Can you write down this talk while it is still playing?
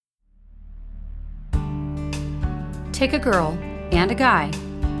Take a girl and a guy,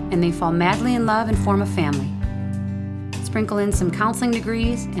 and they fall madly in love and form a family. Sprinkle in some counseling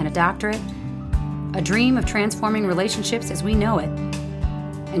degrees and a doctorate, a dream of transforming relationships as we know it.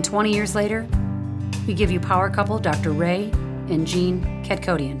 And 20 years later, we give you power couple Dr. Ray and Jean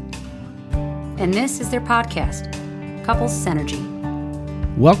Kadkodian. And this is their podcast, Couples Synergy.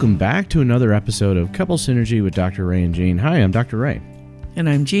 Welcome back to another episode of Couples Synergy with Dr. Ray and Jean. Hi, I'm Dr. Ray. And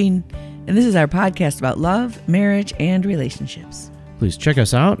I'm Jean. And this is our podcast about love, marriage, and relationships. Please check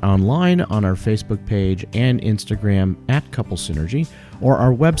us out online on our Facebook page and Instagram at Couples Synergy, or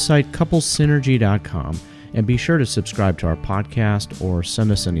our website, couplesynergy.com. And be sure to subscribe to our podcast or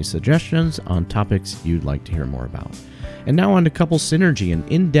send us any suggestions on topics you'd like to hear more about. And now on to Couples Synergy, an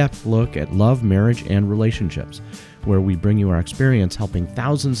in-depth look at love, marriage, and relationships, where we bring you our experience helping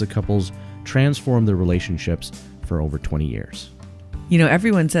thousands of couples transform their relationships for over 20 years. You know,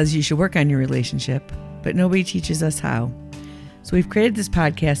 everyone says you should work on your relationship, but nobody teaches us how. So we've created this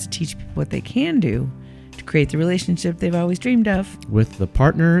podcast to teach people what they can do to create the relationship they've always dreamed of. With the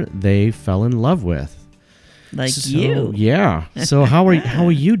partner they fell in love with. Like you. Yeah. So how are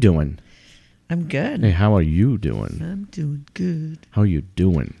you doing? I'm good. Hey, how are you doing? I'm doing good. How are you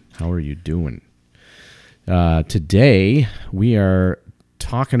doing? Today we are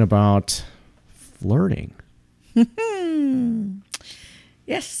talking about flirting.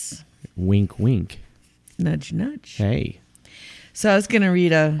 Yes. Wink, wink. Nudge, nudge. Hey. So I was going to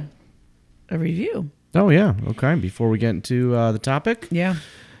read a review. Oh, yeah. Okay. Before we get into the topic. Yeah.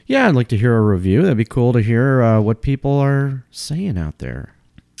 Yeah, I'd like to hear a review. That'd be cool to hear what people are saying out there.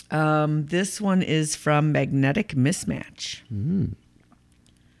 This one is from Magnetic Mismatch.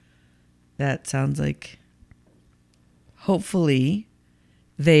 That sounds like hopefully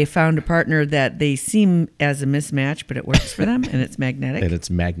they found a partner that they seem as a mismatch, but it works for them, and it's magnetic. And it's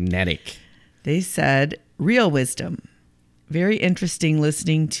magnetic. They said, real wisdom. Very interesting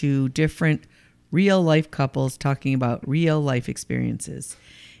listening to different real-life couples talking about real-life experiences.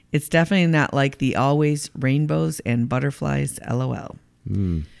 It's definitely not like the always rainbows and butterflies, LOL.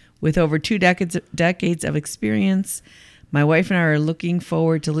 With over 2 decades of experience, my wife and I are looking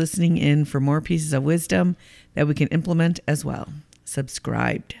forward to listening in for more pieces of wisdom that we can implement as well.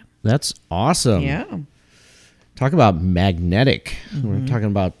 Subscribed. That's awesome. Yeah. Talk about magnetic. We're talking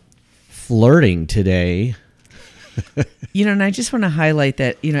about flirting today. You know, and I just want to highlight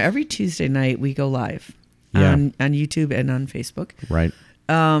that, you know, every Tuesday night we go live on YouTube and on Facebook. Right.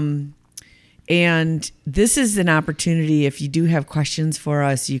 And this is an opportunity. If you do have questions for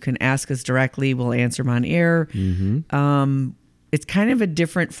us, you can ask us directly. We'll answer them on air. It's kind of a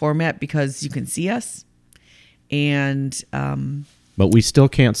different format because you can see us. And but we still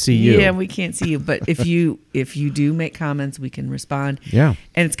can't see you. Yeah, we can't see you. But if you do make comments, we can respond. Yeah.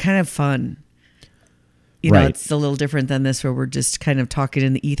 And it's kind of fun. You know, Right. it's a little different than this where we're just kind of talking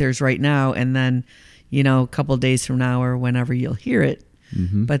in the ethers right now. And then, you know, a couple of days from now or whenever you'll hear it.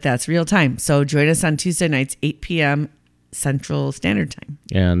 But that's real time. So join us on Tuesday nights, 8 p.m. Central Standard Time.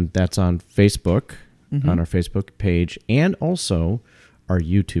 And that's on Facebook, on our Facebook page, and also our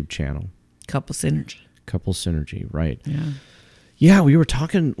YouTube channel. Couple Synergy. Couple Synergy, right. Yeah. Yeah, we were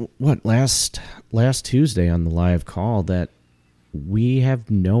talking, last Tuesday on the live call that we have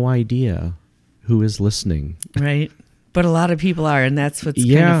no idea who is listening. Right. But a lot of people are, and that's what's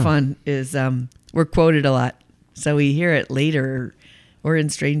kind of fun is we're quoted a lot. So we hear it later or in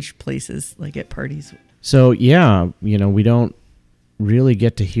strange places, like at parties. So, yeah, you know, we don't really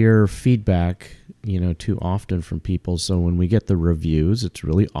get to hear feedback, you know, too often from people. So when we get the reviews, it's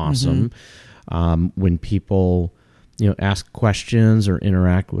really awesome. When people, you know, ask questions or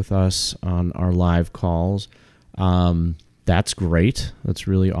interact with us on our live calls, that's great. That's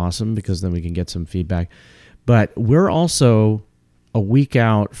really awesome because then we can get some feedback. But we're also a week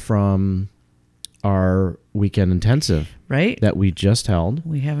out from our weekend intensive. Right. That we just held.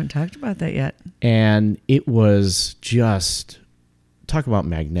 We haven't talked about that yet. And it was just, talk about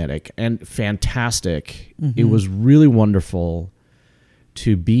magnetic and fantastic. It was really wonderful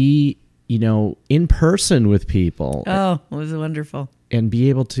to be, you know, in person with people. Oh, it was wonderful. And be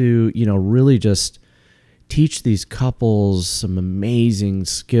able to, you know, really just teach these couples some amazing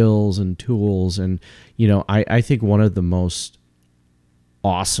skills and tools. And, you know, I think one of the most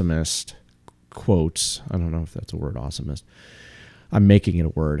awesomest quotes, I don't know if that's a word, awesomest. I'm making it a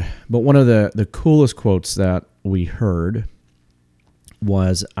word. But one of the coolest quotes that we heard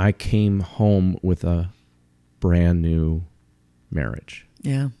was, I came home with a brand new marriage.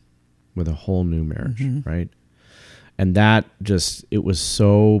 Yeah. With a whole new marriage, right? And that just, it was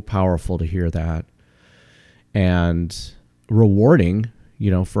so powerful to hear that. And rewarding,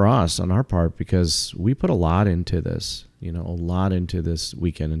 for us on our part, because we put a lot into this, a lot into this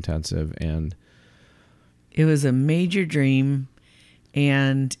weekend intensive, and it was a major dream,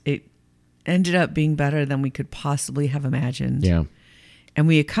 and it ended up being better than we could possibly have imagined. Yeah. And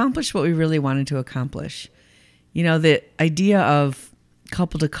we accomplished what we really wanted to accomplish. The idea of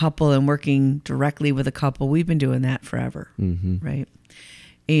couple to couple and working directly with a couple, we've been doing that forever, right?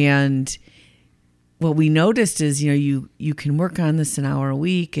 And what we noticed is, you can work on this an hour a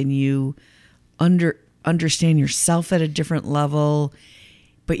week, and you understand yourself at a different level,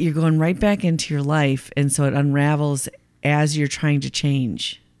 but you're going right back into your life. And so it unravels as you're trying to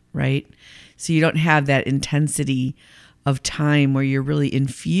change, right? So you don't have that intensity of time where you're really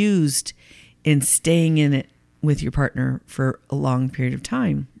infused in staying in it with your partner for a long period of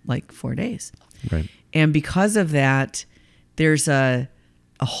time, like 4 days. Right. And because of that, there's a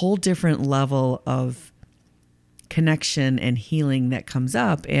whole different level of connection and healing that comes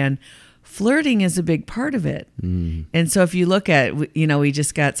up. And flirting is a big part of it. And so if you look at, we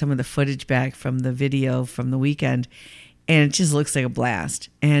just got some of the footage back from the video from the weekend, and it just looks like a blast.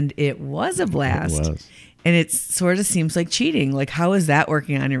 And it was a blast. It was. And it sort of seems like cheating. Like, how is that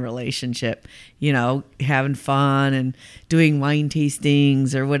working on your relationship? Having fun and doing wine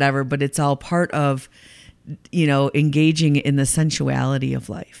tastings or whatever, but it's all part of, engaging in the sensuality of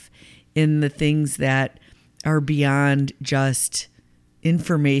life, in the things that are beyond just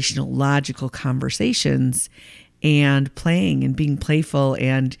informational, logical conversations, and playing and being playful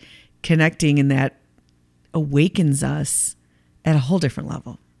and connecting, and that awakens us at a whole different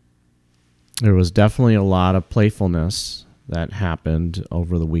level. There was definitely a lot of playfulness that happened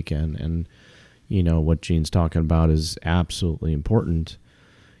over the weekend. And, what Jean's talking about is absolutely important,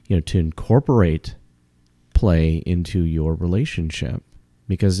 to incorporate play into your relationship.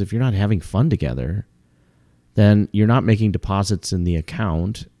 Because if you're not having fun together, then you're not making deposits in the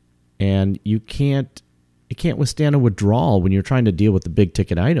account, and it can't withstand a withdrawal when you're trying to deal with the big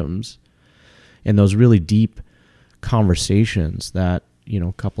ticket items and those really deep conversations that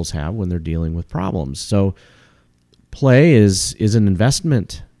couples have when they're dealing with problems. So play is an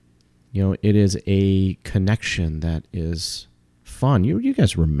investment. It is a connection that is fun. You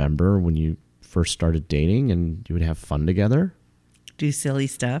guys remember when you first started dating and you would have fun together? Do silly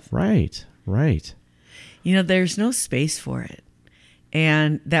stuff. Right. There's no space for it.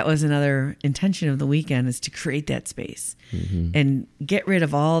 And that was another intention of the weekend, is to create that space and get rid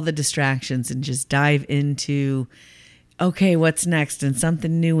of all the distractions and just dive into, okay, what's next, and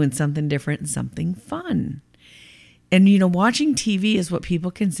something new and something different and something fun. And, watching TV is what people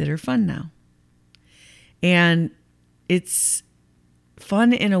consider fun now. And it's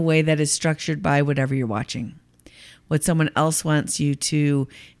fun in a way that is structured by whatever you're watching, what someone else wants you to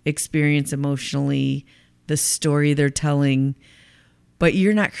experience emotionally, the story they're telling, but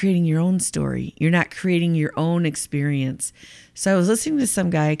you're not creating your own story. You're not creating your own experience. So I was listening to some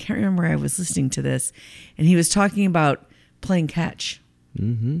guy, I can't remember where I was listening to this, and he was talking about playing catch,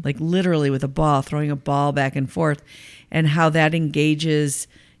 like literally with a ball, throwing a ball back and forth, and how that engages,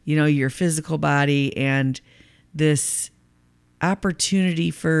 your physical body, and this opportunity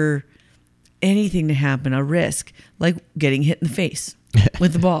for anything to happen, a risk, like getting hit in the face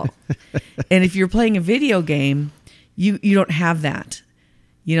with the ball. And if you're playing a video game, you don't have that.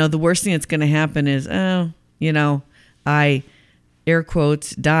 The worst thing that's going to happen is, I, air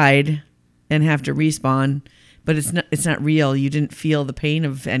quotes, died and have to respawn, but it's not real. You didn't feel the pain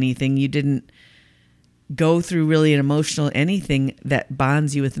of anything. You didn't go through really an emotional anything that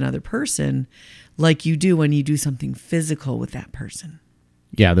bonds you with another person like you do when you do something physical with that person.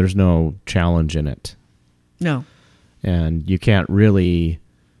 Yeah, there's no challenge in it. No. And you can't really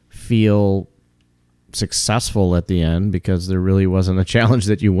feel successful at the end because there really wasn't a challenge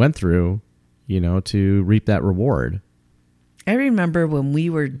that you went through, to reap that reward. I remember when we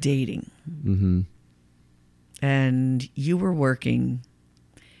were dating and you were working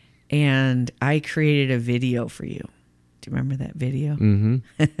and I created a video for you. Do you remember that video?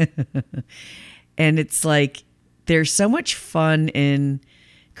 And it's like, there's so much fun in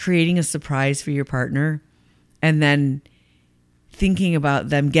creating a surprise for your partner and then thinking about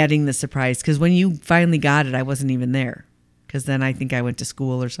them getting the surprise. Because when you finally got it, I wasn't even there. Because then I think I went to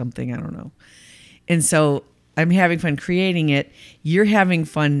school or something. I don't know. And so I'm having fun creating it. You're having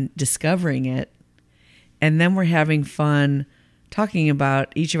fun discovering it. And then we're having fun talking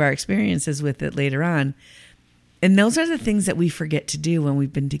about each of our experiences with it later on. And those are the things that we forget to do when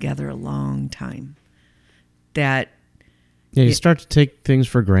we've been together a long time. You start to take things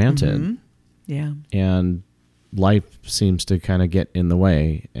for granted. Yeah. And life seems to kind of get in the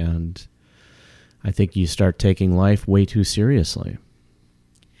way. And I think you start taking life way too seriously.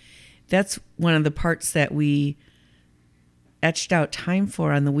 that's one of the parts that we etched out time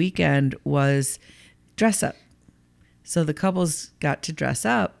for on the weekend was dress up. So the couples got to dress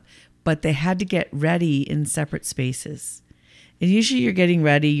up, but they had to get ready in separate spaces. And usually you're getting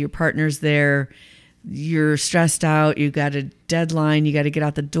ready, your partner's there, you're stressed out, you got a deadline, you got to get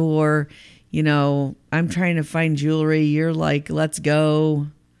out the door. You know, I'm trying to find jewelry. You're like, let's go.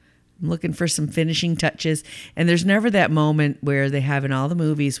 I'm looking for some finishing touches. And there's never that moment where they have in all the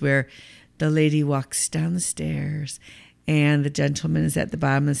movies where the lady walks down the stairs and the gentleman is at the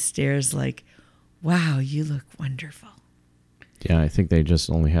bottom of the stairs like, wow, you look wonderful. Yeah, I think they just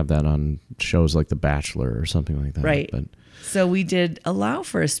only have that on shows like The Bachelor or something like that. Right. But So we did allow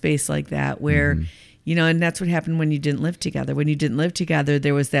for a space like that where, you know, and that's what happened when you didn't live together. When you didn't live together,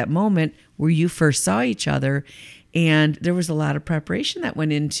 there was that moment where you first saw each other, and there was a lot of preparation that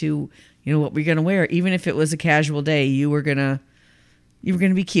went into, you know, what we're going to wear. Even if it was a casual day, you were going to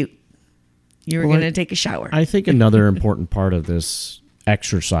be cute. You were going to take a shower. I think another important part of this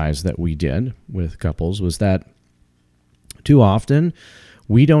exercise that we did with couples was that too often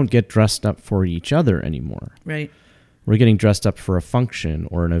we don't get dressed up for each other anymore. Right. We're getting dressed up for a function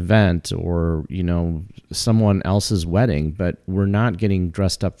or an event or, you know, someone else's wedding, but we're not getting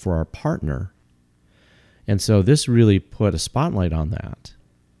dressed up for our partner. And so this really put a spotlight on that,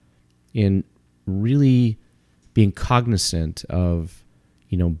 in really being cognizant of,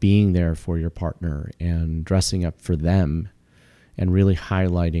 you know, being there for your partner and dressing up for them and really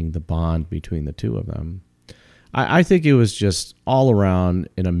highlighting the bond between the two of them. I think it was just all around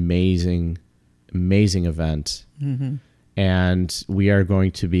an amazing event. Mm-hmm. And we are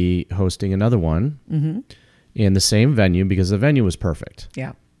going to be hosting another one in the same venue because the venue was perfect.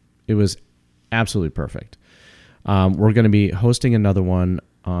 Yeah. It was absolutely perfect. We're going to be hosting another one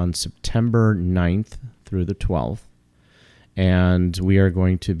on September 9th through the 12th. And we are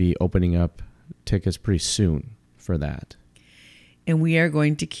going to be opening up tickets pretty soon for that. And we are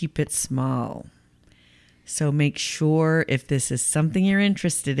going to keep it small. So make sure if this is something you're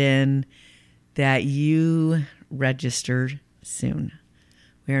interested in that you register soon.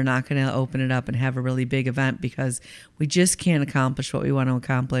 We are not going to open it up and have a really big event because we just can't accomplish what we want to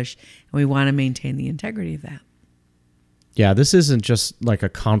accomplish, and we want to maintain the integrity of that. Yeah, this isn't just like a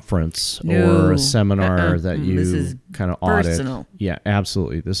conference or a seminar that you kind of audit. Personal. Yeah,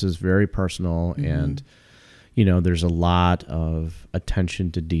 absolutely. This is very personal, and you know, there's a lot of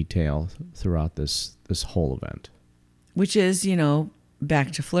attention to detail throughout this whole event. Which is, you know,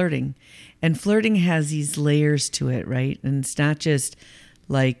 back to flirting. And flirting has these layers to it, right? And it's not just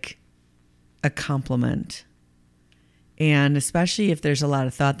like a compliment. And especially if there's a lot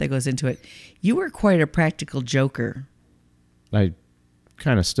of thought that goes into it. You were quite a practical joker. I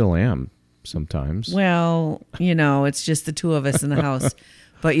kind of still am sometimes. Well, you know, it's just the two of us in the house.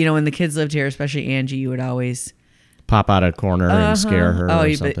 But, you know, when the kids lived here, especially Angie, you would always pop out a corner and scare her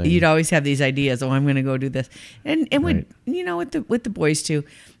or something. But you'd always have these ideas. Oh, I'm going to go do this. And Right. when, you know, with the boys too,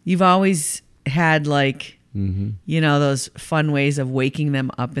 you've always had like, you know, those fun ways of waking them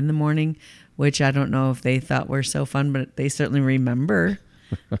up in the morning, which I don't know if they thought were so fun, but they certainly remember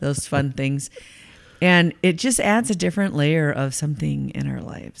those fun things. And it just adds a different layer of something in our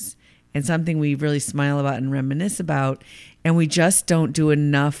lives and something we really smile about and reminisce about. And we just don't do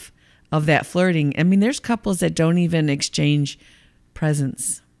enough of that flirting. I mean, there's couples that don't even exchange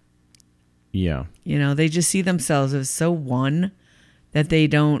presents. Yeah. You know, they just see themselves as so one that they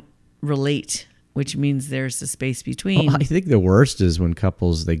don't relate, which means there's a space between. Well, I think the worst is when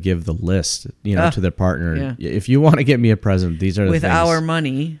couples, they give the list, you know, to their partner. Yeah. If you want to get me a present, these are the with things. our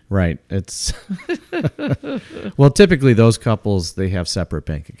money. Right. It's well, typically those couples, they have separate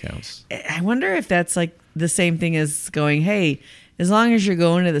bank accounts. I wonder if that's like the same thing as going, hey, as long as you're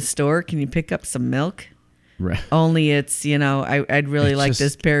going to the store, can you pick up some milk? Right. Only it's, you know, I'd really like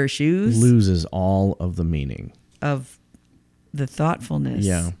this pair of shoes. Loses all of the meaning of the thoughtfulness.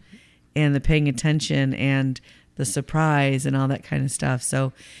 Yeah. And the paying attention and the surprise and all that kind of stuff.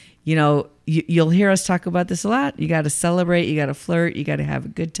 So, you know, you'll hear us talk about this a lot. You got to celebrate. You got to flirt. You got to have a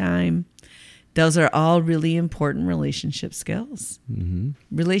good time. Those are all really important relationship skills. Mm-hmm.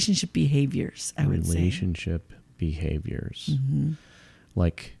 Relationship behaviors, I would say. Relationship behaviors.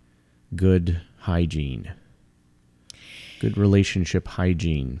 Like good hygiene. Good relationship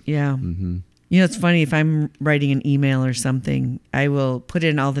hygiene. Yeah. Mm-hmm. You know, it's funny, if I'm writing an email or something, I will put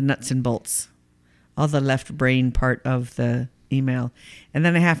in all the nuts and bolts, all the left brain part of the email. And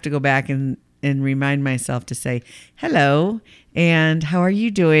then I have to go back and remind myself to say, hello, and how are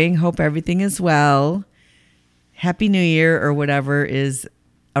you doing? Hope everything is well. Happy New Year, or whatever is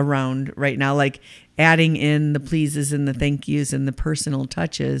around right now, like adding in the pleases and the thank yous and the personal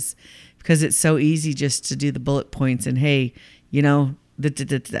touches, because it's so easy just to do the bullet points and, hey, you know,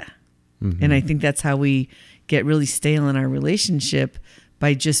 Mm-hmm. And I think that's how we get really stale in our relationship,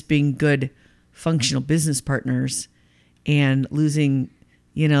 by just being good functional business partners and losing,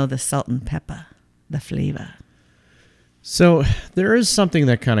 you know, the salt and pepper, the flavor. So there is something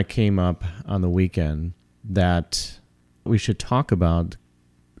that kind of came up on the weekend that we should talk about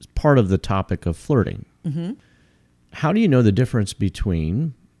as part of the topic of flirting. Mm-hmm. How do you know the difference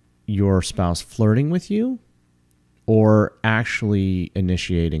between your spouse flirting with you or actually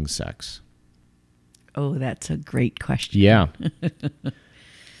initiating sex? Oh, that's a great question. Yeah.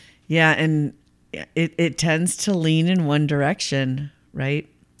 Yeah, and it tends to lean in one direction, right?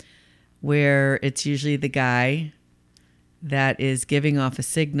 Where it's usually the guy that is giving off a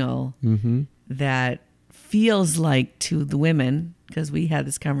signal Mm-hmm. that feels like to the women, because we had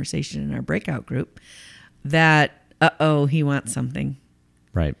this conversation in our breakout group, that, he wants something.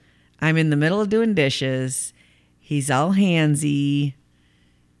 Right. I'm in the middle of doing dishes. He's all handsy.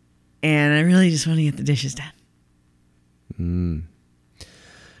 And I really just want to get the dishes done.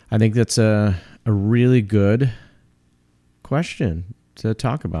 I think that's a really good question to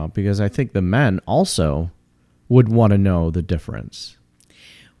talk about, because I think the men also would want to know the difference.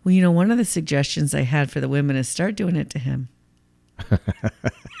 Well, you know, one of the suggestions I had for the women is start doing it to him.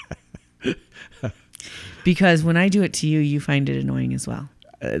 Because when I do it to you, you find it annoying as well.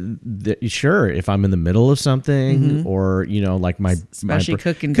 Sure, if I'm in the middle of something, or, you know, like especially my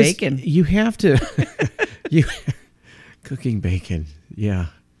cooking 'cause bacon. You have to cooking bacon. Yeah.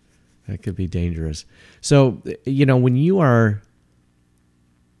 That could be dangerous. So, you know, when you are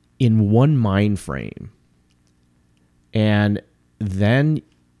in one mind frame and then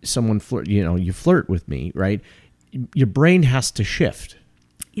someone you flirt with me, right? Your brain has to shift.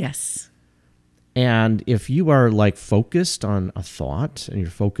 Yes. And if you are like focused on a thought and you're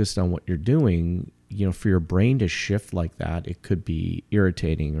focused on what you're doing, you know, for your brain to shift like that, it could be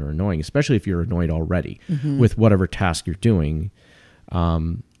irritating or annoying, especially if you're annoyed already with whatever task you're doing.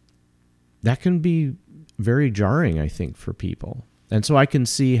 That can be very jarring, I think, for people. And so I can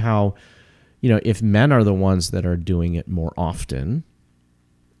see how, you know, if men are the ones that are doing it more often,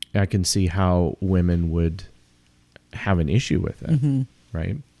 I can see how women would have an issue with it,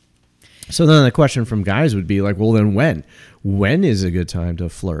 right? So then the question from guys would be like, well, then when? When is a good time to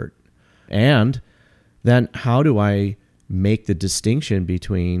flirt? And then how do I make the distinction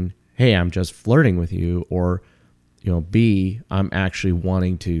between, hey, I'm just flirting with you, or, you know, B, I'm actually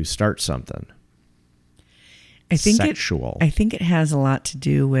wanting to start something sexual? I think it has a lot to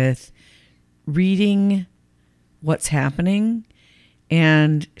do with reading what's happening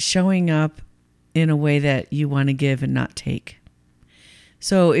and showing up in a way that you want to give and not take.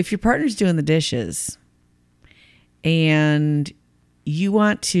 So if your partner's doing the dishes and you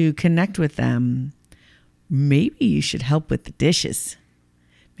want to connect with them, maybe you should help with the dishes.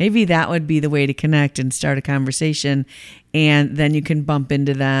 Maybe that would be the way to connect and start a conversation, and then you can bump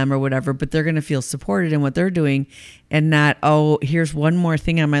into them or whatever, but they're going to feel supported in what they're doing and not, oh, here's one more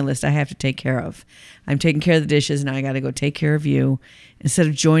thing on my list I have to take care of. I'm taking care of the dishes, now I got to go take care of you, instead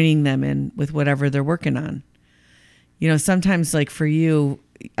of joining them in with whatever they're working on. You know, sometimes like for you,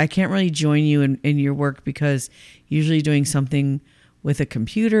 I can't really join you in your work because usually you're doing something with a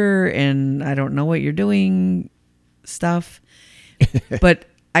computer and I don't know what you're doing stuff. But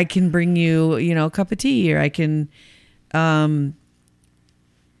I can bring you, you know, a cup of tea, or I can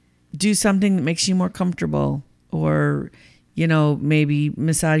do something that makes you more comfortable, or, you know, maybe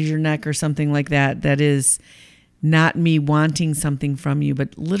massage your neck or something like that. That is not me wanting something from you,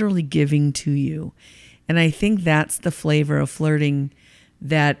 but literally giving to you. And I think that's the flavor of flirting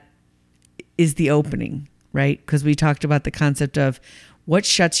that is the opening, right? Because we talked about the concept of what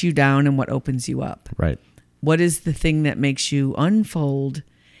shuts you down and what opens you up. Right. What is the thing that makes you unfold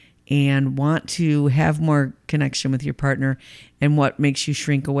and want to have more connection with your partner, and what makes you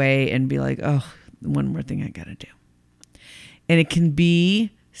shrink away and be like, oh, one more thing I got to do. And it can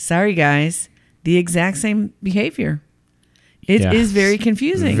be, sorry guys, the exact same behavior. It is very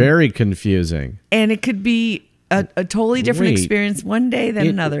confusing. Very confusing. And it could be a totally different experience one day than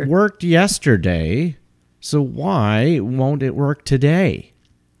another. It worked yesterday, so why won't it work today?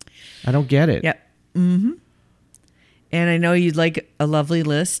 I don't get it. Yep. Mm-hmm. And I know you'd like a lovely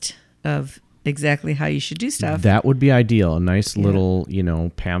list of exactly how you should do stuff. That would be ideal. A nice little, you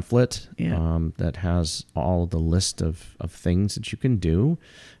know, pamphlet Yeah. that has all the list of things that you can do,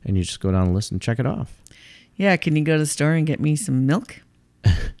 and you just go down the list and check it off. Yeah, can you go to the store and get me some milk?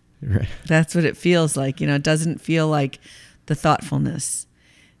 Right. That's what it feels like. You know, it doesn't feel like the thoughtfulness.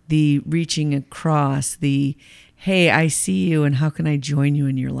 the reaching across, the, hey, I see you and how can I join you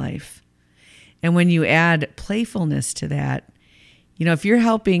in your life? And when you add playfulness to that, you know, if you're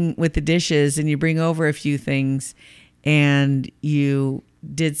helping with the dishes and you bring over a few things and you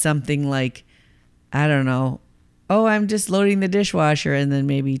did something like, I don't know, oh, I'm just loading the dishwasher, and then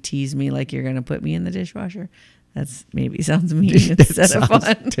maybe tease me like you're going to put me in the dishwasher. That's maybe sounds mean instead of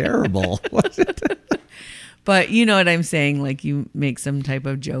fun. Terrible. But you know what I'm saying? Like you make some type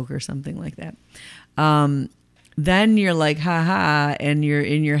of joke or something like that. Then you're like, ha ha, and you're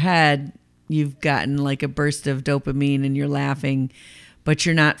in your head, you've gotten like a burst of dopamine and you're laughing, but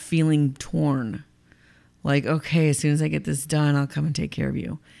you're not feeling torn. Like, okay, as soon as I get this done, I'll come and take care of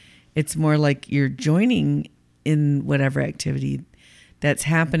you. It's more like you're joining in whatever activity that's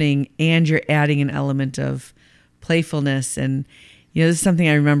happening, and you're adding an element of playfulness. And, you know, this is something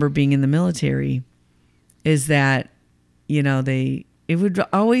I remember being in the military, is that, you know, it would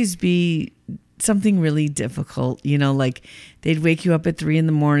always be something really difficult, you know, like they'd wake you up at 3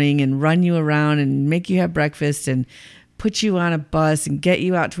 a.m. and run you around and make you have breakfast and put you on a bus and get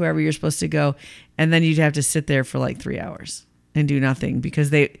you out to wherever you're supposed to go. And then you'd have to sit there for like 3 hours and do nothing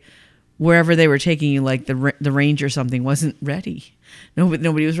because wherever they were taking you, like the range or something, wasn't ready.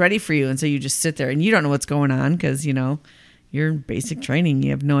 Nobody was ready for you. And so you just sit there and you don't know what's going on because, you know, you're in basic training. You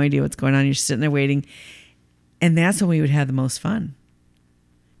have no idea what's going on. You're sitting there waiting. And that's when we would have the most fun,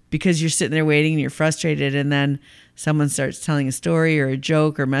 because you're sitting there waiting and you're frustrated, and then someone starts telling a story or a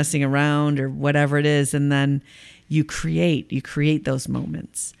joke or messing around or whatever it is, and then you create those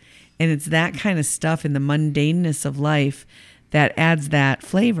moments. And it's that kind of stuff in the mundaneness of life that adds that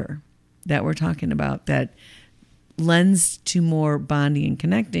flavor that we're talking about, that lends to more bonding and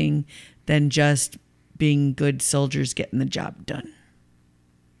connecting than just being good soldiers getting the job done.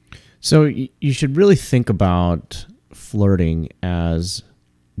 So you should really think about flirting as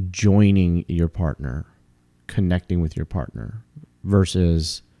joining your partner, connecting with your partner,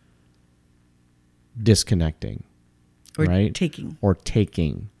 versus disconnecting, or right?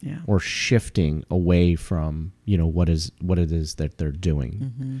 taking, yeah, or shifting away from, you know, what it is that they're doing.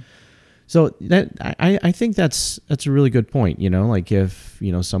 Mm-hmm. So that I think that's a really good point. You know, like if,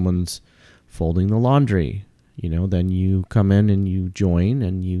 you know, someone's folding the laundry, you know, then you come in and you join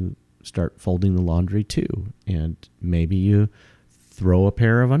and you start folding the laundry too, and maybe you throw a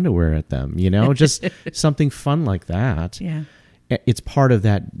pair of underwear at them, you know, just something fun like that. Yeah. It's part of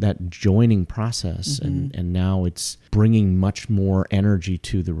that joining process. Mm-hmm. And now it's bringing much more energy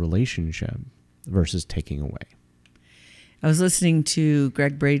to the relationship versus taking away. I was listening to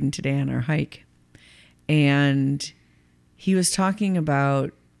Greg Braden today on our hike, and he was talking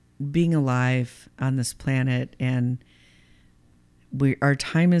about being alive on this planet, and our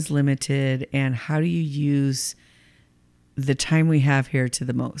time is limited, and how do you use the time we have here to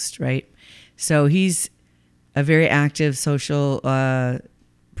the most, right? So he's a very active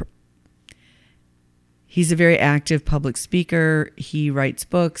he's a very active public speaker. He writes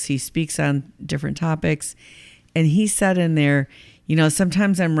books. He speaks on different topics. And he said in there, you know,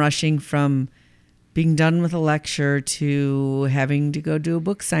 sometimes I'm rushing from being done with a lecture to having to go do a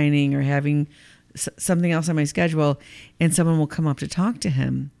book signing or having something else on my schedule, and someone will come up to talk to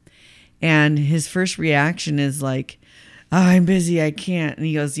him. And his first reaction is like, oh, I'm busy, I can't. And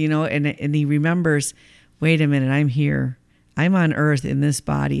he goes, you know, and he remembers, wait a minute, I'm here. I'm on earth in this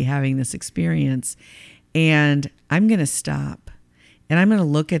body having this experience, and I'm going to stop, and I'm going to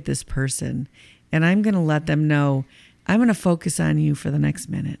look at this person, and I'm going to let them know I'm going to focus on you for the next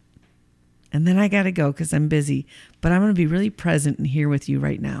minute. And then I got to go because I'm busy, but I'm going to be really present and here with you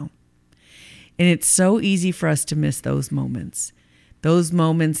right now. And it's so easy for us to miss those moments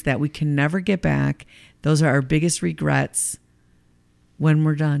that we can never get back. Those are our biggest regrets when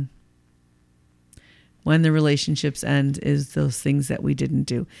we're done. When the relationships end, is those things that we didn't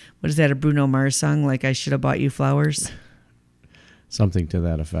do. What is that, a Bruno Mars song? Like, I should have bought you flowers? Something to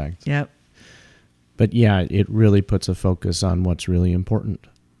that effect. Yep. But yeah, it really puts a focus on what's really important.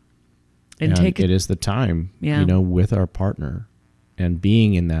 And it is the time, you know, with our partner and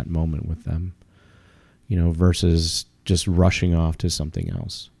being in that moment with them, you know, versus just rushing off to something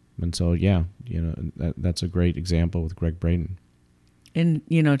else. And so, yeah, you know, that's a great example with Greg Braden. And,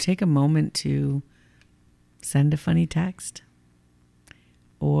 you know, take a moment to send a funny text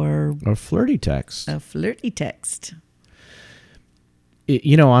or a flirty text.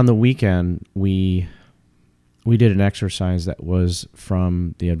 You know, on the weekend, we did an exercise that was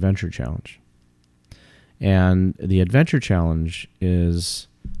from the Adventure Challenge. And the Adventure Challenge is,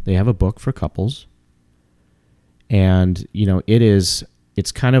 they have a book for couples. And, you know, it's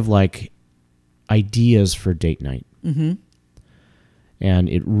kind of like ideas for date night. Mm-hmm. And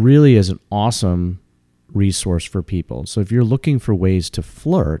it really is an awesome resource for people. So if you're looking for ways to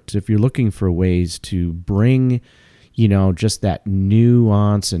flirt, if you're looking for ways to bring, just that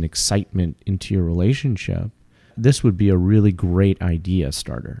nuance and excitement into your relationship, this would be a really great idea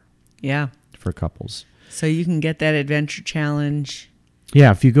starter. Yeah. For couples. So you can get that adventure challenge.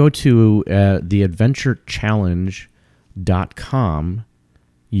 Yeah, if you go to theadventurechallenge.com,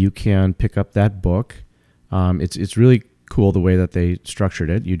 you can pick up that book. It's really cool the way that they structured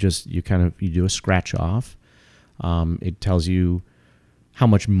it. You do a scratch off. It tells you how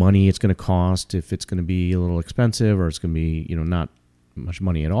much money it's going to cost, if it's going to be a little expensive or it's going to be, not much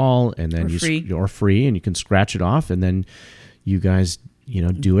money at all, and then or free, and you can scratch it off, and then you guys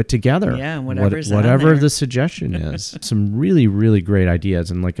do it together. Yeah, whatever the suggestion is. Some really, really great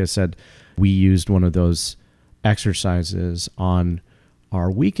ideas. And like I said, we used one of those exercises on our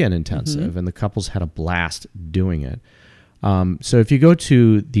weekend intensive, and the couples had a blast doing it. So if you go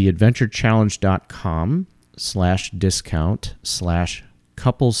to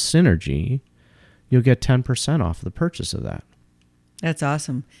theadventurechallenge.com/discount/couples synergy, you'll get 10% off the purchase of that. That's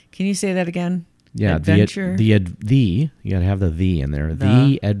awesome. Can you say that again? Yeah, Adventure. you gotta have the in there.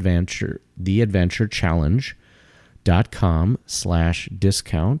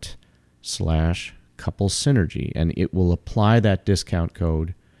 theadventurechallenge.com/discount/couples synergy, and it will apply that discount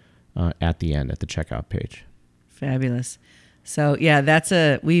code at the end at the checkout page. Fabulous. So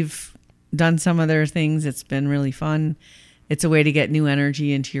yeah, we've done some other things. It's been really fun. It's a way to get new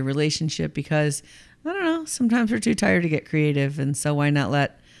energy into your relationship because, I don't know, sometimes we're too tired to get creative. And so why not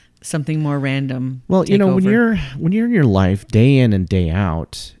let something more random take over? when you're in your life day in and day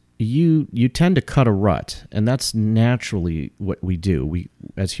out, you tend to cut a rut. And that's naturally what we do. We,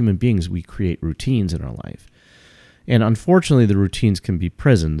 as human beings, we create routines in our life. And unfortunately, the routines can be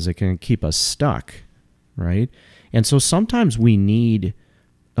prisons. It can keep us stuck, right? And so sometimes we need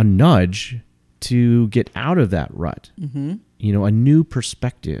a nudge to get out of that rut, a new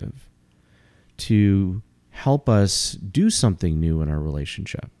perspective to help us do something new in our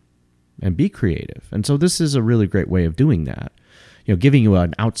relationship and be creative. And so this is a really great way of doing that, giving you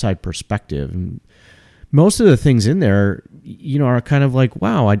an outside perspective. And most of the things in there, are kind of like,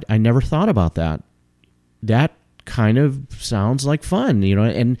 wow, I never thought about that. That kind of sounds like fun,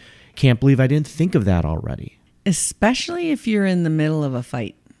 and can't believe I didn't think of that already. Especially if you're in the middle of a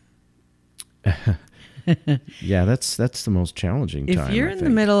fight. Yeah, that's the most challenging time. If you're in the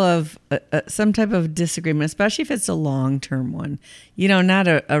middle of some type of disagreement, especially if it's a long-term one, not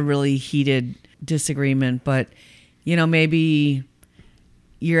a really heated disagreement, but, maybe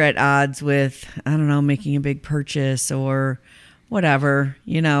you're at odds with, I don't know, making a big purchase or whatever,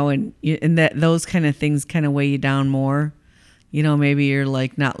 and that those kind of things kind of weigh you down more. Maybe you're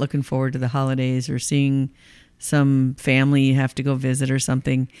like not looking forward to the holidays or seeing some family you have to go visit or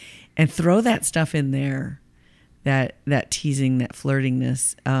something, and throw that stuff in there, that teasing, that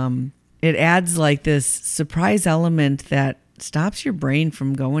flirtiness. It adds like this surprise element that stops your brain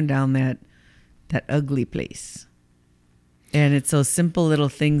from going down that ugly place. And it's those simple little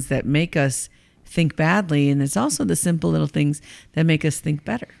things that make us think badly, and it's also the simple little things that make us think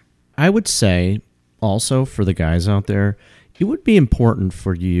better. I would say also for the guys out there, it would be important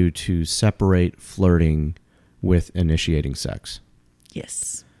for you to separate flirting with initiating sex.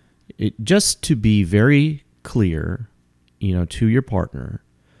 Yes. Just to be very clear, to your partner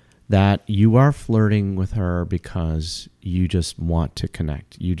that you are flirting with her because you just want to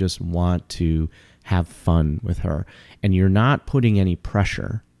connect. You just want to have fun with her, and you're not putting any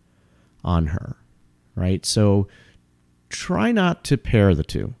pressure on her, right? So try not to pair the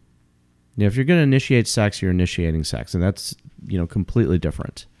two. If you're going to initiate sex, you're initiating sex, and that's, completely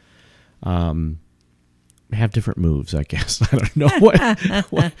different. Have different moves, I guess. I don't know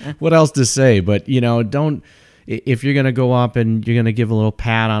what else to say, but don't, if you're going to go up and you're going to give a little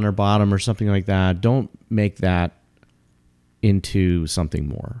pat on her bottom or something like that, don't make that into something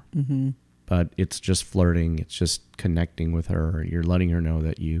more. Mm-hmm. But it's just flirting. It's just connecting with her. You're letting her know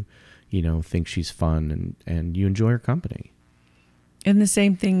that you think she's fun and you enjoy her company. And the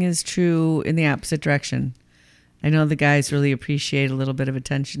same thing is true in the opposite direction. I know the guys really appreciate a little bit of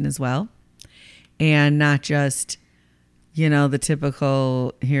attention as well. And not just, the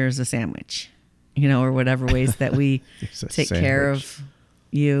typical, here's a sandwich, or whatever ways that we take care of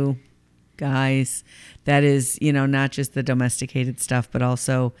you guys. That is, not just the domesticated stuff, but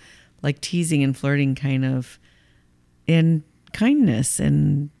also like teasing and flirting kind of in kindness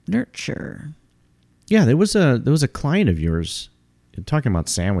and nurture. Yeah, there was a client of yours talking about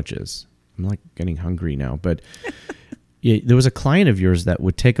sandwiches. I'm like getting hungry now, but yeah, there was a client of yours that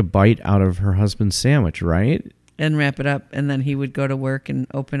would take a bite out of her husband's sandwich, right? And wrap it up, and then he would go to work and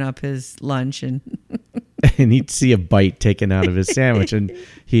open up his lunch, and and he'd see a bite taken out of his sandwich, and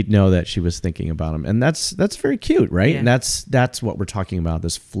he'd know that she was thinking about him. And that's very cute, right? Yeah. And that's what we're talking about,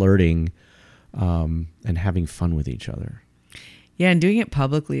 this flirting and having fun with each other. yeah, and doing it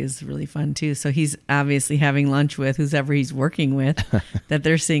publicly is really fun too. So he's obviously having lunch with whoever he's working with, that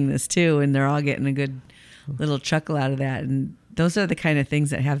they're seeing this too, and they're all getting a good little chuckle out of that. And those are the kind of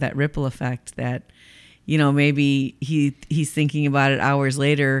things that have that ripple effect that, you know, maybe he's thinking about it hours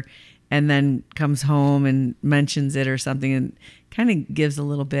later and then comes home and mentions it or something, and kind of gives a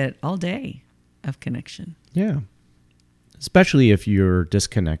little bit all day of connection. Yeah. Especially if you're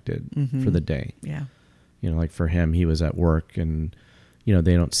disconnected Mm-hmm. for the day. Yeah. You know, like for him, he was at work and, you know,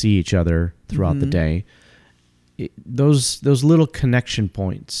 they don't see each other throughout the day. Those little connection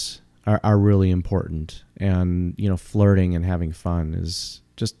points are really important. And, you know, flirting and having fun is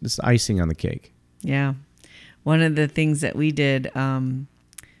just this icing on the cake. Yeah. One of the things that we did, it's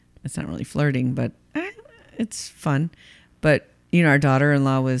not really flirting, but it's fun. But, you know, our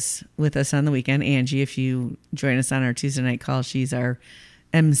daughter-in-law was with us on the weekend. Angie, if you join us on our Tuesday night call, she's our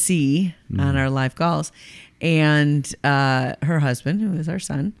MC on our live calls. And her husband, who is our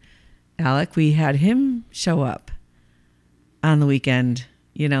son, Alec, we had him show up on the weekend,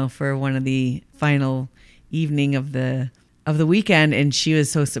 you know, for one of the final evening of the weekend, and she was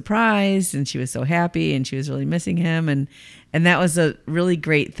so surprised and she was so happy and she was really missing him, and that was a really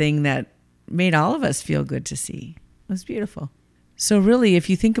great thing that made all of us feel good to see. It was beautiful. So really, if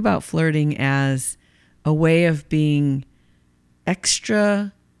you think about flirting as a way of being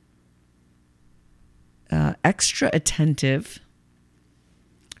extra attentive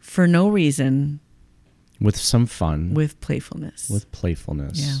for no reason, With some fun. with playfulness. With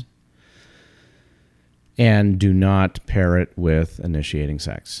playfulness. Yeah. And do not pair it with initiating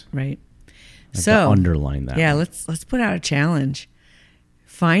sex. Right. I have So to underline that. Yeah, one. let's put out a challenge.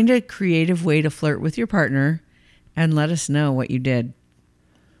 Find a creative way to flirt with your partner and let us know what you did.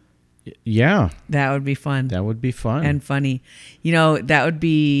 Yeah, That would be fun that would be fun. and funny. You know, that would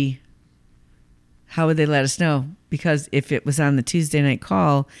be, how would they let us know? Because if it was on the Tuesday night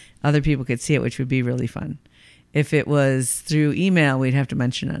call, other people could see it, which would be really fun. If it was through email, we'd have to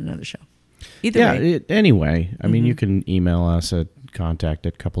mention it on another show. Either way. Anyway, I mean, you can email us at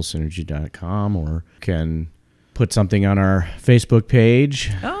contact@couplesynergy.com, or can put something on our Facebook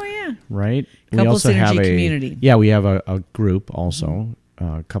page, Oh, yeah. right? Couple Synergy Community. Yeah, we have a group also,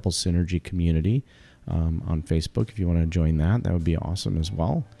 Couple Synergy Community on Facebook. If you want to join that would be awesome as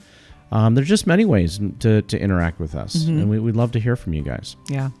well. There's just many ways to interact with us, and we'd love to hear from you guys.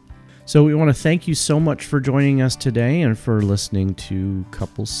 Yeah. So we want to thank you so much for joining us today and for listening to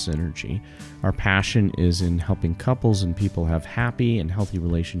Couple Synergy. Our passion is in helping couples and people have happy and healthy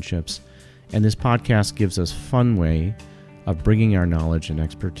relationships, and this podcast gives us a fun way of bringing our knowledge and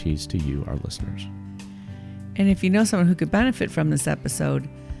expertise to you, our listeners. And if you know someone who could benefit from this episode,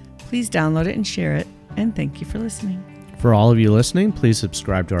 please download it and share it. And thank you for listening. For all of you listening, please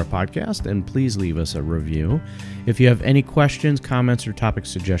subscribe to our podcast and please leave us a review. If you have any questions, comments, or topic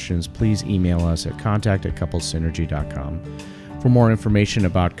suggestions, please email us at contact@couplesynergy.com. For more information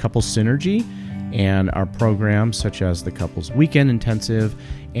about Couple Synergy and our programs such as the Couples Weekend Intensive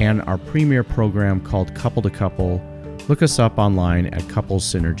and our premier program called Couple to Couple, look us up online at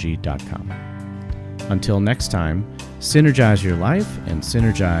couplesynergy.com. Until next time, synergize your life and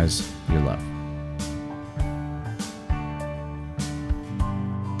synergize your love.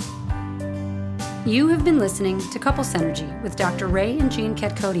 You have been listening to Couple Synergy with Dr. Ray and Jean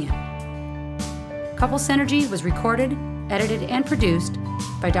Ketkodian. Couple Synergy was recorded, edited, and produced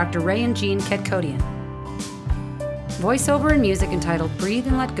by Dr. Ray and Jean Ketkodian. Voiceover and music entitled Breathe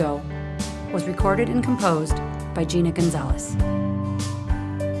and Let Go was recorded and composed by Gina Gonzalez.